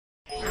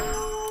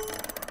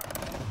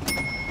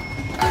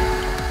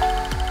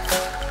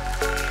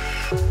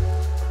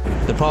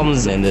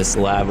problems in this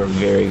lab are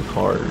very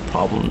hard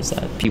problems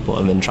that people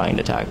have been trying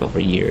to tackle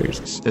for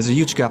years. There's a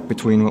huge gap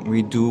between what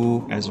we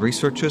do as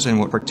researchers and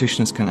what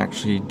practitioners can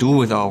actually do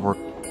with our work.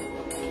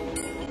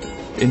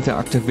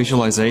 Interactive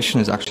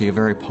visualization is actually a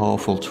very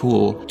powerful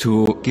tool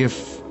to give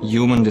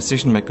human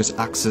decision makers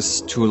access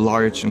to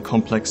large and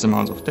complex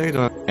amounts of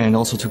data, and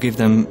also to give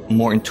them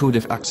more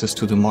intuitive access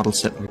to the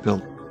models that we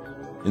build.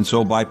 And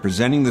so by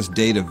presenting this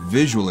data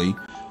visually,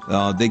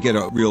 they get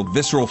a real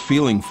visceral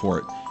feeling for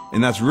it.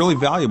 And that's really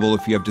valuable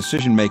if you have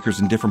decision makers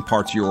in different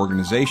parts of your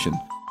organization.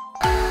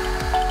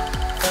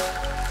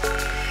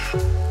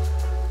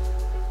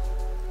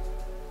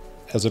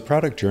 As a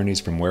product journeys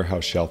from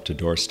warehouse shelf to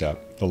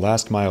doorstep, the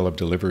last mile of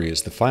delivery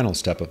is the final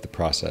step of the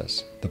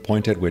process, the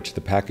point at which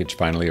the package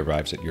finally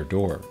arrives at your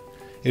door.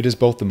 It is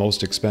both the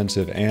most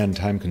expensive and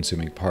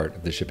time-consuming part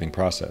of the shipping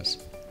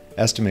process.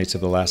 Estimates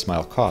of the last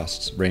mile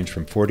costs range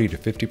from 40 to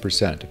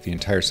 50% of the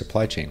entire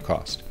supply chain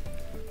cost.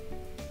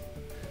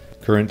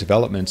 Current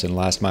developments in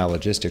last mile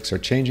logistics are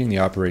changing the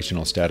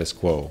operational status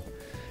quo.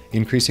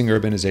 Increasing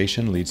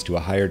urbanization leads to a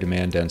higher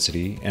demand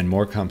density and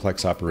more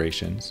complex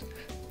operations.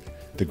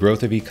 The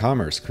growth of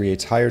e-commerce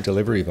creates higher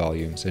delivery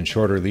volumes and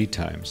shorter lead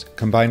times,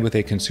 combined with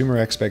a consumer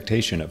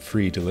expectation of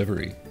free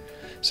delivery.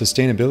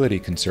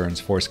 Sustainability concerns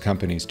force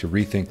companies to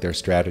rethink their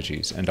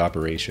strategies and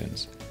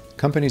operations.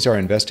 Companies are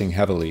investing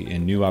heavily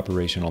in new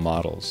operational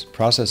models,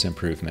 process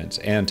improvements,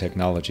 and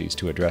technologies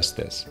to address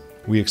this.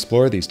 We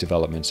explore these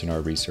developments in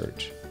our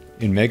research.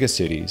 In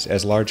megacities,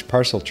 as large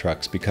parcel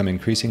trucks become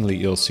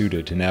increasingly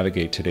ill-suited to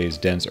navigate today's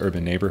dense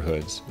urban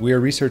neighborhoods, we are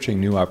researching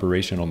new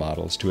operational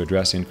models to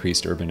address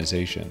increased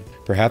urbanization.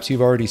 Perhaps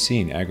you've already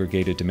seen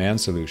aggregated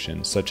demand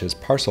solutions such as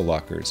parcel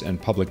lockers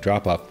and public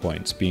drop-off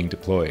points being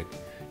deployed.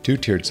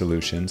 Two-tiered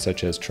solutions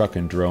such as truck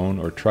and drone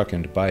or truck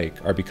and bike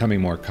are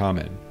becoming more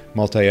common.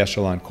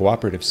 Multi-echelon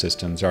cooperative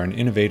systems are an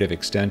innovative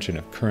extension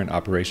of current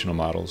operational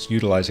models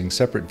utilizing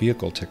separate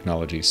vehicle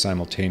technologies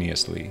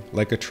simultaneously,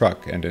 like a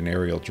truck and an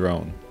aerial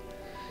drone.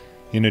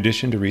 In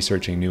addition to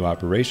researching new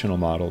operational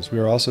models, we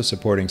are also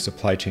supporting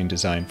supply chain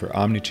design for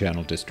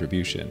omnichannel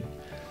distribution,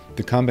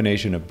 the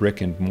combination of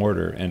brick and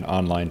mortar and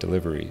online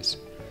deliveries,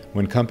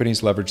 when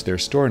companies leverage their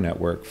store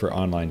network for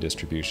online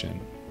distribution.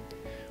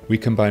 We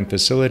combine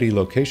facility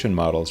location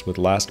models with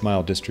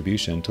last-mile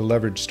distribution to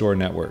leverage store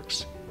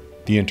networks.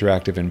 The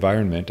interactive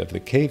environment of the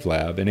Cave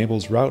Lab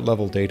enables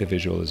route-level data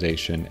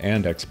visualization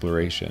and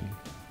exploration.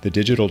 The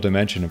digital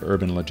dimension of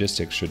urban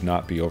logistics should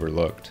not be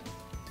overlooked.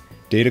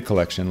 Data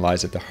collection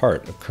lies at the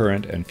heart of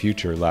current and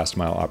future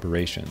last-mile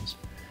operations.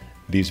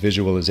 These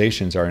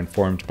visualizations are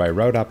informed by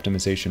route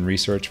optimization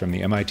research from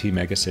the MIT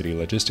Megacity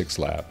Logistics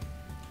Lab.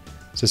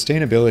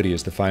 Sustainability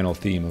is the final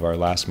theme of our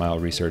last-mile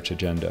research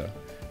agenda.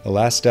 The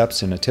last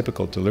steps in a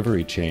typical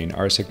delivery chain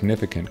are a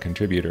significant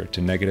contributor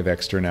to negative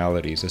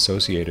externalities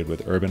associated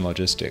with urban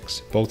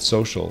logistics, both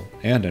social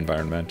and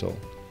environmental.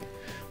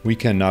 We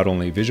can not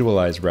only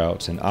visualize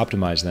routes and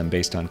optimize them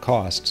based on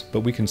costs, but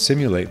we can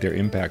simulate their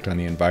impact on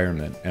the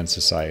environment and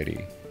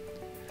society.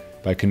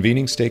 By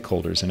convening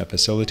stakeholders in a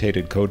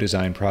facilitated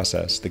co-design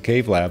process, the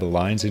Cave Lab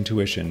aligns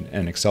intuition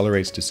and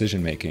accelerates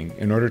decision-making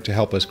in order to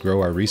help us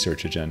grow our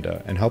research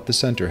agenda and help the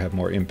center have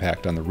more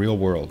impact on the real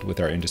world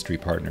with our industry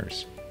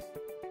partners.